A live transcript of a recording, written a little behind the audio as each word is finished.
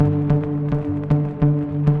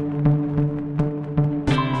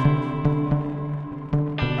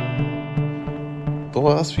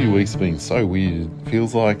past few weeks have been so weird. It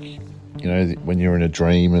feels like, when you're in a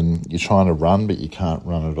dream and you're trying to run, but you can't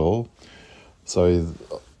run at all. So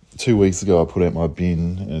 2 weeks ago, I put out my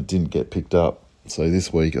bin and it didn't get picked up. So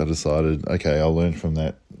this week I decided, okay, I'll learn from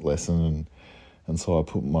that lesson. And so I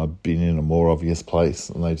put my bin in a more obvious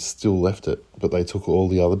place, and they still left it. But they took all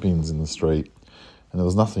the other bins in the street. And there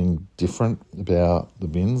was nothing different about the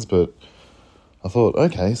bins, but I thought,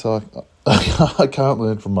 okay, so I can't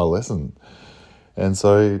learn from my lesson. And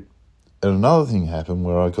another thing happened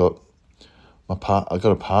where I got a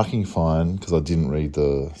parking fine because I didn't read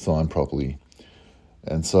the sign properly.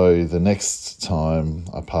 And so the next time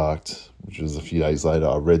I parked, which was a few days later,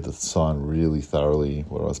 I read the sign really thoroughly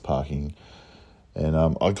where I was parking, and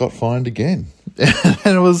I got fined again.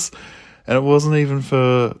 and it wasn't even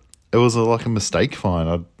for. It was like a mistake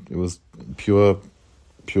fine. It was pure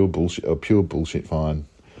bullshit fine.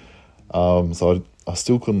 So I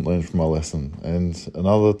still couldn't learn from my lesson. And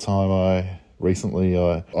another time recently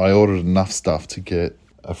I ordered enough stuff to get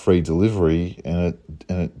a free delivery, and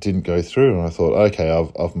it didn't go through. And I thought, okay,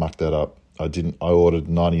 I've mucked that up. I ordered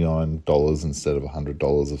 $99 instead of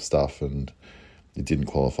 $100 of stuff, and it didn't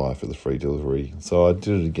qualify for the free delivery. So I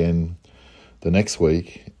did it again the next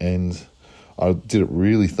week, and I did it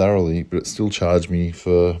really thoroughly, but it still charged me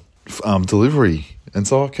for delivery. And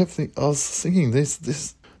so I was thinking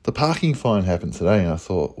the parking fine happened today, and I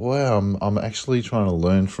thought, wow, I'm actually trying to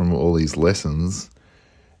learn from all these lessons.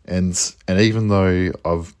 And even though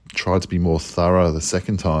I've tried to be more thorough the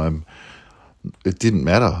second time, it didn't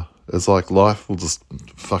matter. It's like life will just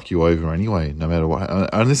fuck you over anyway, no matter what.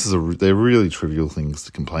 And they're really trivial things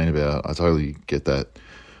to complain about. I totally get that.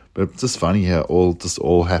 But it's just funny how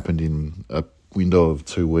all happened in a window of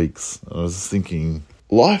 2 weeks. I was just thinking,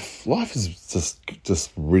 life is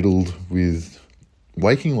just riddled with...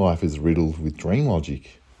 Waking life is riddled with dream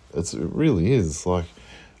logic. It really is. Like,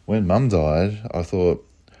 when Mum died, I thought,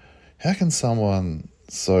 how can someone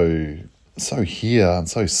so here and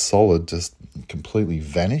so solid just completely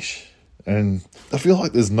vanish? And I feel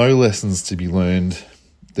like there's no lessons to be learned.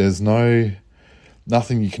 There's nothing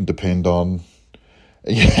you can depend on.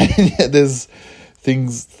 Yeah, there's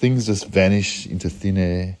things just vanish into thin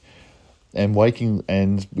air. And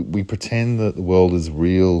we pretend that the world is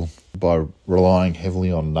real by relying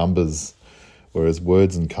heavily on numbers, whereas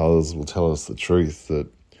words and colours will tell us the truth that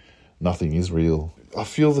nothing is real. I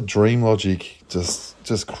feel the dream logic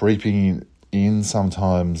just creeping in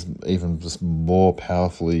sometimes, even just more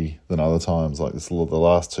powerfully than other times. Like the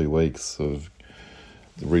last 2 weeks of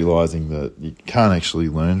realising that you can't actually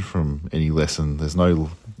learn from any lesson.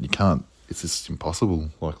 You can't. It's just impossible.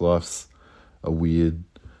 Like, life's a weird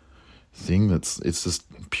thing it's just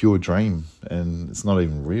pure dream, and it's not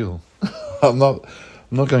even real. I'm not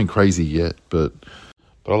going crazy yet, but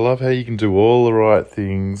I love how you can do all the right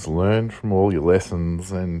things, learn from all your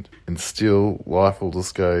lessons, and still life will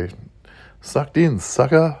just go, sucked in,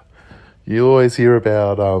 sucker. You always hear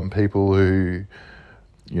about people who,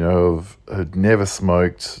 had never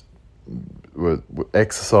smoked, were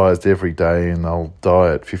exercised every day, and they'll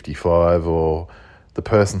die at 55, or the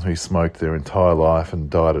person who smoked their entire life and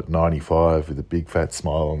died at 95 with a big fat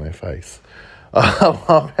smile on their face. I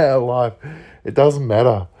love how life, it doesn't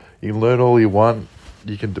matter. You can learn all you want.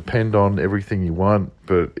 You can depend on everything you want,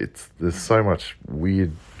 but there's so much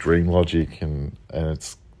weird dream logic, and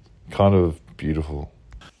it's kind of beautiful.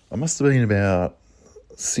 I must have been about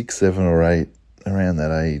 6, 7 or 8, around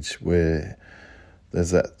that age, where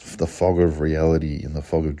there's the fog of reality and the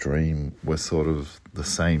fog of dream were sort of the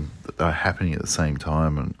same, happening at the same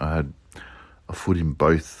time, and I had a foot in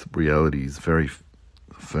both realities very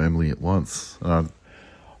firmly at once. And I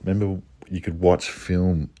remember you could watch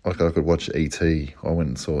film, like I could watch E.T. I went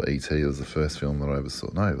and saw E.T. It was the first film that I ever saw.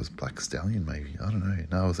 No, it was Black Stallion maybe. I don't know.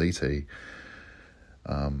 No, it was E.T.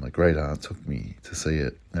 A great aunt took me to see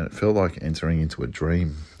it, and it felt like entering into a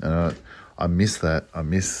dream. And I miss that. I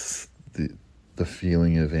miss the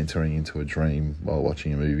feeling of entering into a dream while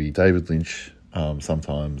watching a movie. David Lynch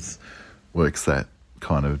sometimes works that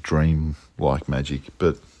kind of dream-like magic.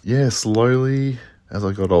 But yeah, slowly as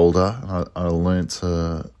I got older, I learnt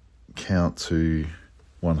to count to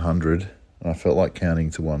 100. And I felt like counting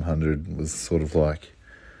to 100 was sort of like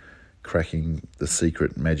cracking the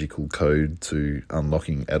secret magical code to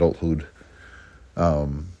unlocking adulthood.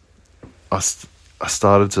 I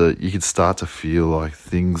started to, you could start to feel like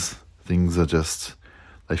things are just,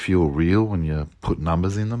 they feel real when you put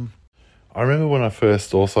numbers in them. I remember when I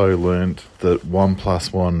first also learned that 1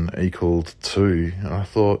 + 1 equaled 2, and I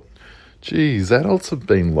thought, geez, adults have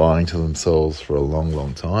been lying to themselves for a long,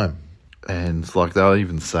 long time. And like they'll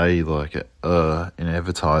even say like in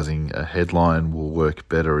advertising, a headline will work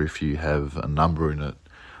better if you have a number in it.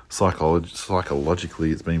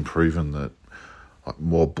 Psychologically, it's been proven that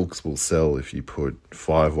more books will sell if you put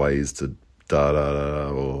 5 ways to da da da,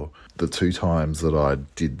 or the 2 times that I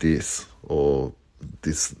did this, or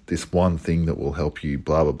this one thing that will help you,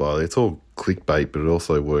 blah blah blah. It's all clickbait, but it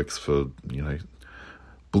also works for, you know,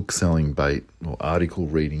 book selling bait or article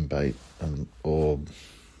reading bait, or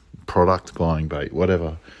product buying bait,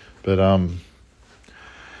 whatever. But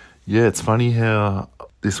yeah, it's funny how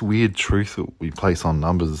this weird truth that we place on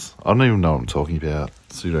numbers, I don't even know what I'm talking about.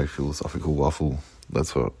 Pseudo philosophical waffle.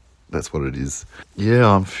 That's what it is. Yeah,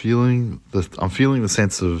 I'm feeling the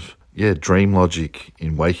sense of, yeah, dream logic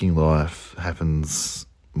in waking life happens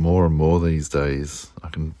more and more these days. I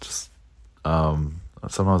can just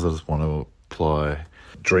sometimes I just want to apply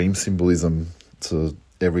dream symbolism to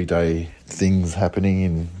everyday things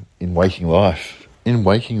happening in waking life. In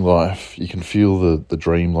waking life, you can feel the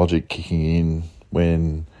dream logic kicking in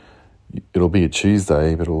when it'll be a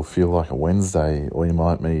Tuesday, but it'll feel like a Wednesday, or you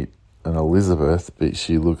might meet an Elizabeth, but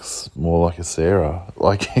she looks more like a Sarah.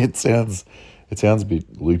 Like, it sounds a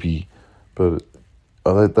bit loopy, but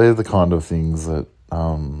they're the kind of things that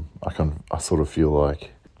I sort of feel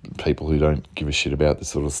like people who don't give a shit about this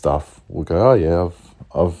sort of stuff will go, oh yeah,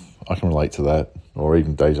 I can relate to that, or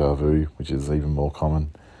even deja vu, which is even more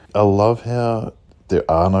common. I love how there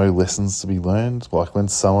are no lessons to be learned. Like when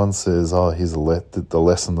someone says, oh, here's the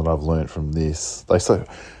lesson that I've learned from this,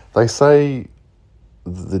 they say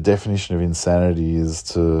the definition of insanity is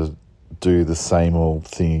to do the same old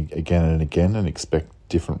thing again and again and expect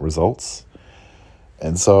different results.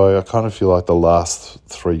 And so I kind of feel like the last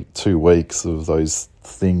 2 weeks of those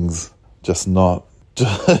things just not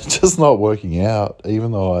working out,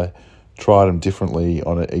 even though I tried them differently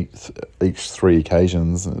on each 3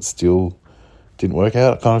 occasions and it still didn't work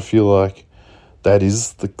out. I kind of feel like that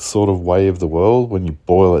is the sort of way of the world when you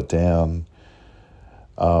boil it down.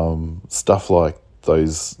 Stuff like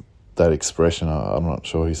that expression, I'm not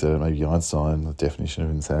sure who said it, maybe Einstein, the definition of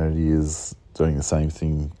insanity is doing the same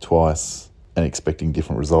thing twice and expecting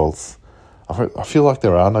different results. I feel like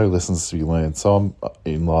there are no lessons to be learned. So I'm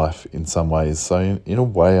in life in some ways. So in a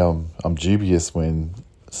way, I'm dubious when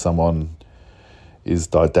someone is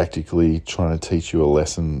didactically trying to teach you a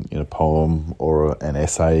lesson in a poem or an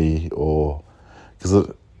essay, or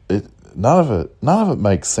because none of it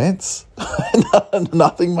makes sense.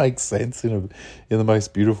 Nothing makes sense in the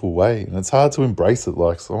most beautiful way, and it's hard to embrace it.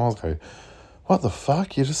 Like someone's go, "What the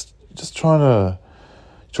fuck? You're just trying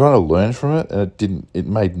to learn from it," and it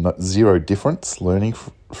made zero difference learning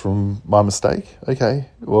from my mistake. Okay,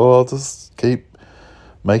 well, I'll just keep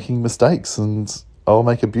making mistakes and I'll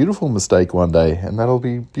make a beautiful mistake one day and that'll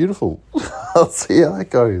be beautiful. I'll see how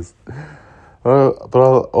that goes. But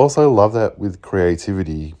I also love that with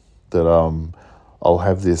creativity, that I'll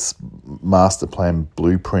have this master plan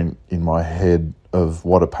blueprint in my head of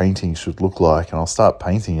what a painting should look like, and I'll start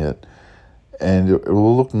painting it and it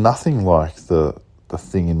will look nothing like the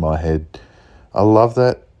thing in my head. I love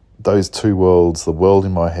that, those 2 worlds, the world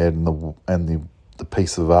in my head and the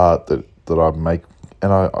piece of art that I make,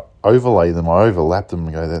 and I overlay them, I overlap them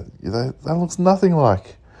and go, that looks nothing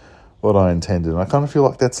like what I intended. And I kind of feel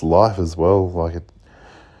like that's life as well. Like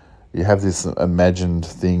you have this imagined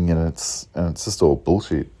thing and it's just all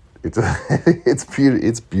bullshit.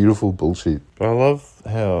 It's beautiful bullshit. But I love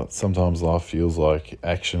how sometimes life feels like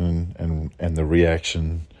action and the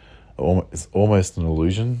reaction is almost an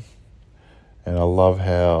illusion. And I love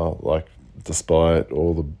how, like, despite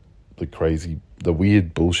all the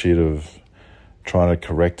weird bullshit of trying to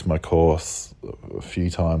correct my course a few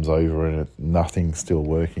times over and nothing's still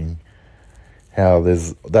working, how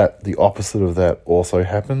there's the opposite of that also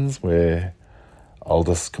happens, where I'll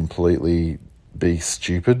just completely be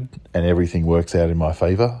stupid and everything works out in my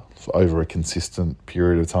favour over a consistent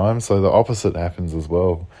period of time. So the opposite happens as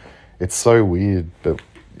well. It's so weird, but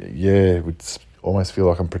yeah, it would almost feel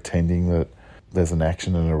like I'm pretending that there's an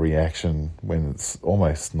action and a reaction when it's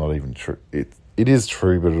almost not even true. It is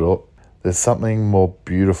true, but there's something more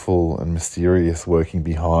beautiful and mysterious working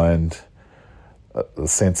behind the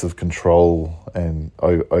sense of control and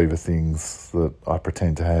over things that I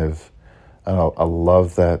pretend to have. And I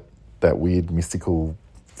love that weird mystical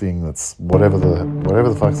thing that's whatever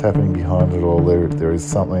the fuck's happening behind it all, there is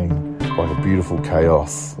something like a beautiful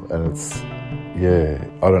chaos, and it's, yeah,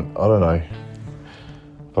 I don't know,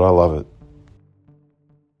 but I love it.